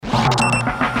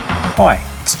Hi,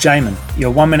 it's Jamin,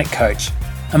 your 1 Minute Coach.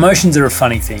 Emotions are a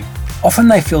funny thing. Often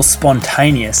they feel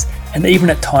spontaneous and even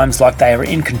at times like they are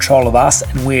in control of us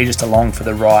and we're just along for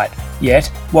the ride. Yet,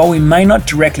 while we may not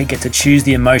directly get to choose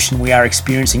the emotion we are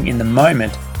experiencing in the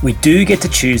moment, we do get to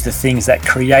choose the things that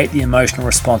create the emotional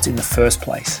response in the first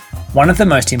place. One of the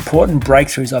most important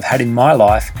breakthroughs I've had in my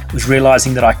life was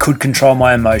realizing that I could control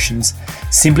my emotions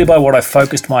simply by what I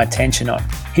focused my attention on.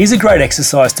 Here's a great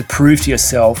exercise to prove to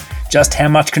yourself just how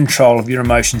much control of your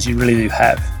emotions you really do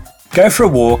have. Go for a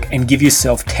walk and give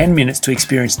yourself 10 minutes to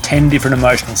experience 10 different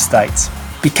emotional states.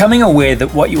 Becoming aware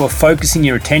that what you are focusing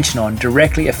your attention on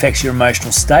directly affects your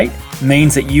emotional state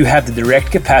means that you have the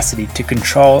direct capacity to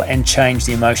control and change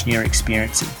the emotion you're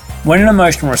experiencing. When an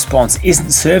emotional response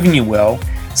isn't serving you well,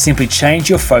 simply change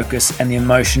your focus and the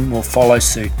emotion will follow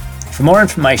suit. For more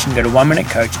information, go to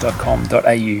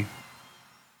oneminutecoach.com.au.